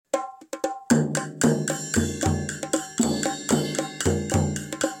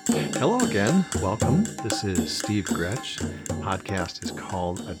Hello again. Welcome. This is Steve Gretsch. The podcast is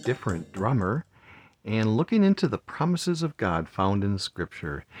called A Different Drummer and looking into the promises of God found in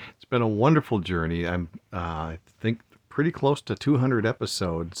Scripture. It's been a wonderful journey. I think, pretty close to 200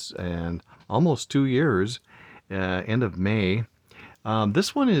 episodes and almost 2 years, end of May.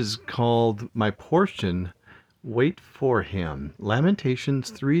 This one is called My Portion, Wait for Him.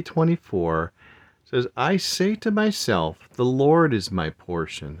 Lamentations 3:24 says, I say to myself, the Lord is my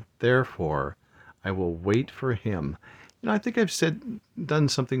portion, therefore I will wait for him. I think I've done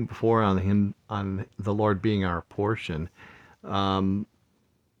something before on the Lord being our portion. But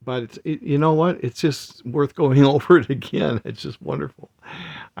you know what? It's just worth going over it again. It's just wonderful.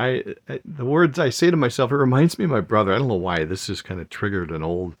 The words I say to myself, it reminds me of my brother. I don't know why. This just kind of triggered an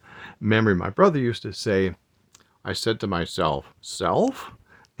old memory. My brother used to say, I said to myself, self?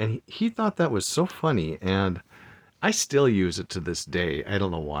 And he thought that was so funny, and I still use it to this day. I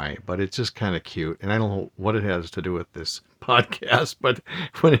don't know why, but it's just kind of cute, and I don't know what it has to do with this podcast. But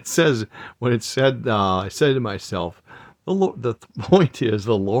when it said, I said to myself, the point is,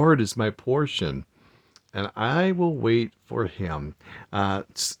 the Lord is my portion, and I will wait for Him.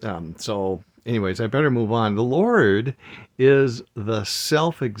 So, anyways, I better move on. The Lord is the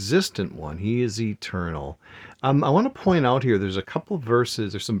self-existent one. He is eternal. I want to point out here, there's a couple of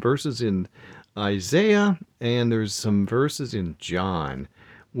verses. There's some verses in Isaiah and there's some verses in John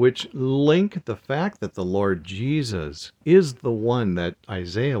which link the fact that the Lord Jesus is the one that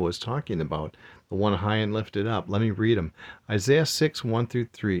Isaiah was talking about, the one high and lifted up. Let me read them. Isaiah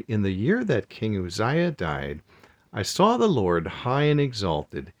 6:1-3. In the year that King Uzziah died, I saw the Lord high and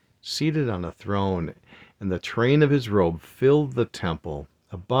exalted, seated on a throne, and the train of his robe filled the temple.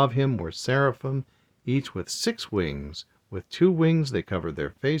 Above him were seraphim, each with 6 wings. With 2 wings they covered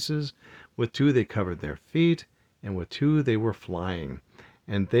their faces, with 2 they covered their feet, and with 2 they were flying.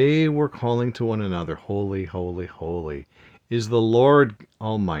 And they were calling to one another, Holy, holy, holy is the Lord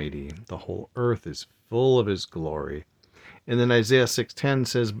Almighty. The whole earth is full of his glory. And then Isaiah 6:10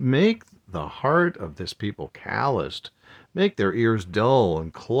 says, make the heart of this people calloused, make their ears dull,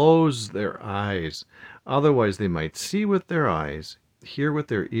 and close their eyes. Otherwise they might see with their eyes, hear with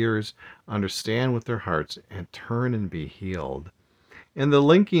their ears, understand with their hearts, and turn and be healed. And the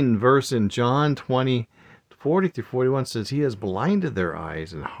linking verse in John 20:40-41 says, he has blinded their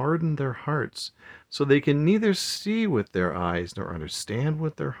eyes and hardened their hearts, so they can neither see with their eyes nor understand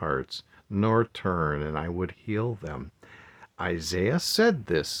with their hearts, nor turn, and I would heal them. Isaiah said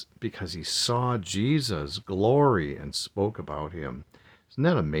this because he saw Jesus' glory and spoke about him. Isn't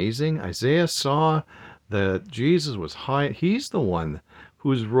that amazing? Isaiah saw that Jesus was high. He's the one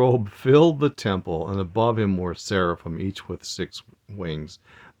whose robe filled the temple, and above him were seraphim, each with 6 wings.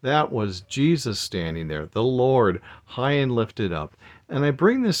 That was Jesus standing there, the Lord, high and lifted up. And I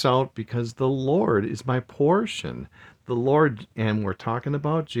bring this out because the Lord is my portion. The Lord, and we're talking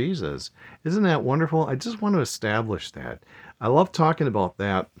about Jesus. Isn't that wonderful? I just want to establish that. I love talking about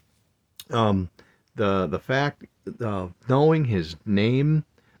that. The fact of knowing his name.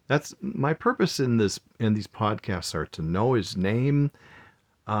 That's my purpose in these podcasts, are to know his name,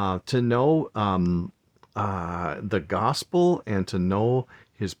 to know the gospel, and to know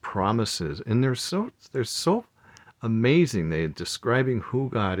his promises. And they're so amazing. They're describing who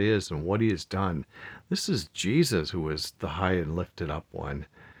God is and what he has done. This is Jesus, who is the high and lifted up one.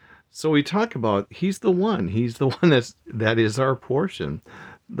 So we talk about he's the one that is our portion.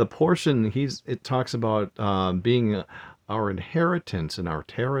 The portion, it talks about being our inheritance and our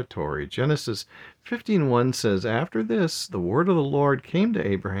territory. Genesis 15:1 says, after this, the word of the Lord came to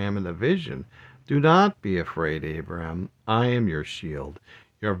Abraham in a vision. Do not be afraid, Abraham. I am your shield,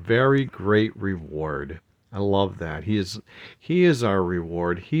 your very great reward. I love that. He is our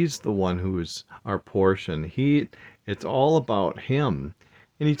reward. He's the one who is our portion. It's all about him.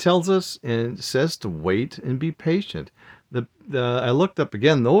 And he tells us and says to wait and be patient. I looked up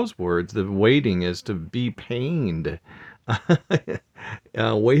again those words. The waiting is to be pained.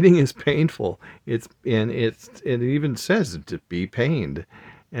 Waiting is painful. It even says to be pained,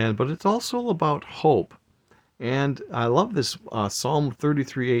 but it's also about hope. And I love this. Psalm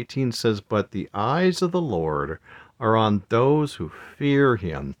 33:18 says, "But the eyes of the Lord are on those who fear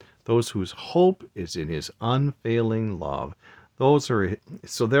Him, those whose hope is in His unfailing love."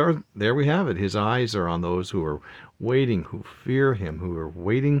 There we have it. His eyes are on those who are waiting, who fear Him, who are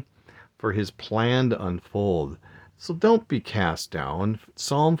waiting for His plan to unfold. So don't be cast down.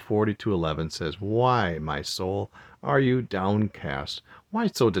 Psalm 42:11 says, "Why, my soul, are you downcast? Why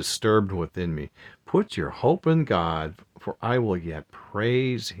so disturbed within me? Put your hope in God, for I will yet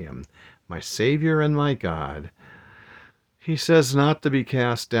praise Him, my Savior and my God." He says not to be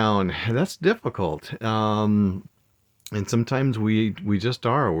cast down. That's difficult. And sometimes we just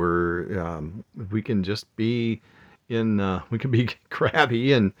are. We can just be we can be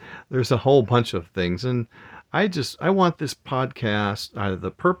crabby, and there's a whole bunch of things. And I want this podcast.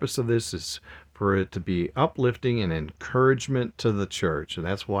 The purpose of this is for it to be uplifting and encouragement to the church, and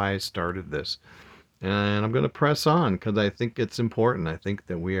that's why I started this. And I'm going to press on because I think it's important. I think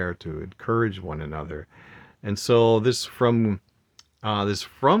that we are to encourage one another. And so this from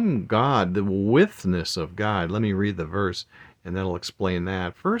God, the withness of God. Let me read the verse, and that'll explain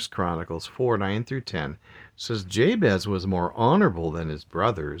that. First Chronicles 4:9-10 says, Jabez was more honorable than his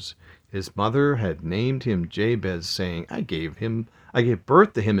brothers. His mother had named him Jabez, saying, I gave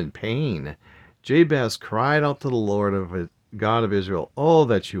birth to him in pain. Jabez cried out to the Lord of God of Israel, Oh,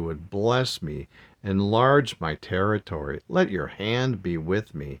 that you would bless me, enlarge my territory. Let your hand be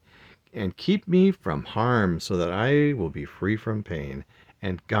with me, and keep me from harm, so that I will be free from pain.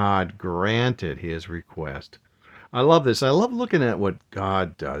 And God granted his request. I love this. I love looking at what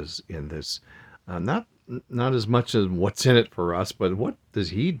God does in this. Not as much as what's in it for us, but what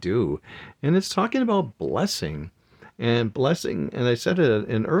does he do? And it's talking about blessing. And blessing, and I said it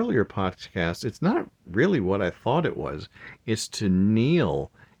in an earlier podcast, it's not really what I thought it was. It's to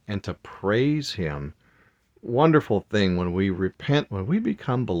kneel and to praise him. Wonderful thing when we repent, when we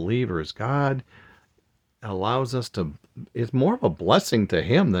become believers, God allows us to, it's more of a blessing to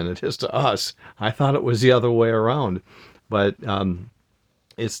him than it is to us. I thought it was the other way around, but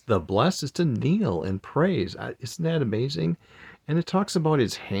it's the blessed is to kneel and praise. Isn't that amazing? And it talks about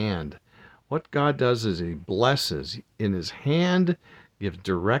his hand. What God does is he blesses. In his hand gives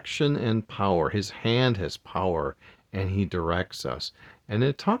direction and power. His hand has power, and he directs us. And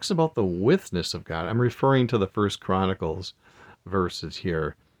it talks about the withness of God. I'm referring to the First Chronicles verses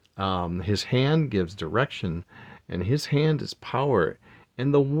here. His hand gives direction, and his hand is power.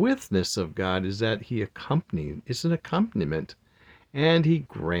 And the withness of God is that he accompanies, it's an accompaniment, and he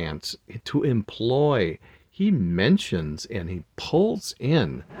grants to employ. He mentions and he pulls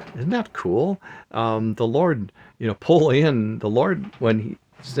in. Isn't that cool? The Lord, pull in. The Lord, when he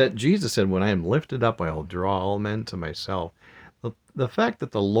said, Jesus said, when I am lifted up, I will draw all men to myself. The fact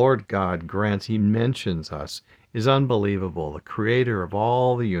that the Lord God grants, he mentions us, is unbelievable. The creator of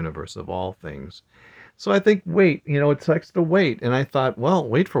all the universe, of all things. So I think, wait, it takes to wait. And I thought, well,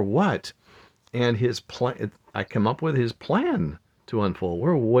 wait for what? And his plan, I come up with his plan to unfold.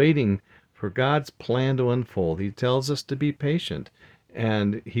 We're waiting for God's plan to unfold. He tells us to be patient,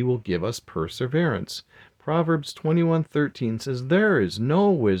 and he will give us perseverance. Proverbs 21:13 says, There is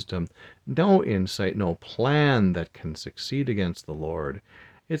no wisdom, no insight, no plan that can succeed against the Lord.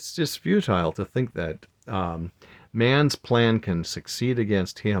 It's just futile to think that man's plan can succeed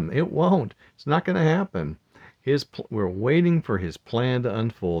against him. It won't. It's not going to happen. We're waiting for his plan to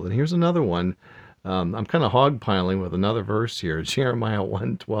unfold. And here's another one. I'm kind of hogpiling with another verse here. Jeremiah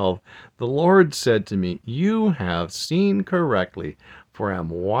 1:12. The Lord said to me, You have seen correctly, for I am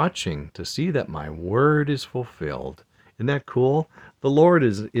watching to see that my word is fulfilled. Isn't that cool? The Lord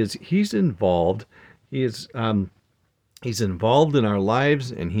he's involved. He's involved in our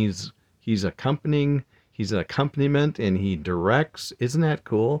lives, and he's accompanying. He's an accompaniment, and he directs. Isn't that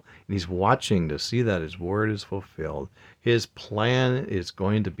cool? And he's watching to see that his word is fulfilled. His plan is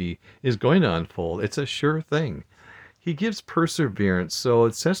going to unfold. It's a sure thing. He gives perseverance, so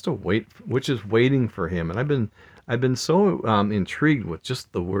it says to wait, which is waiting for him. And I've been so intrigued with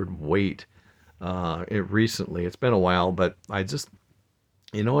just the word wait. Recently, it's been a while, but I just,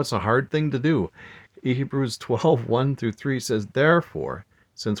 it's a hard thing to do. Hebrews 12:1-3 says, Therefore,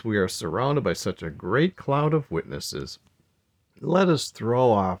 since we are surrounded by such a great cloud of witnesses, let us throw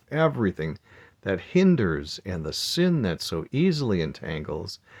off everything that hinders and the sin that so easily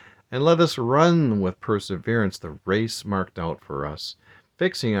entangles, and let us run with perseverance the race marked out for us,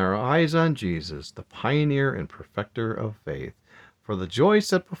 fixing our eyes on Jesus, the pioneer and perfecter of faith. For the joy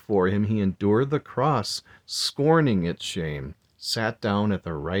set before him, he endured the cross, scorning its shame, sat down at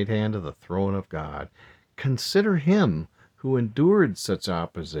the right hand of the throne of God. Consider him who endured such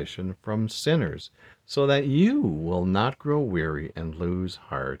opposition from sinners, so that you will not grow weary and lose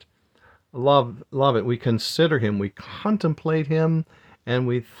heart. Love it. We consider him, we contemplate him, and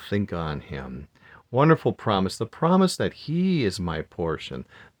we think on him. Wonderful promise, the promise that he is my portion.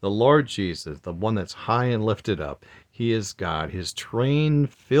 The Lord Jesus, the one that's high and lifted up. He is God. His train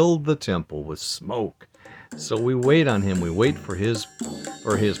filled the temple with smoke. So we wait on him. We wait for his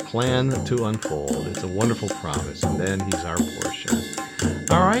plan to unfold. It's a wonderful promise, and then he's our portion.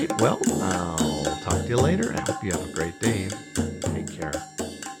 All right, well, I'll talk to you later. I hope you have a great day.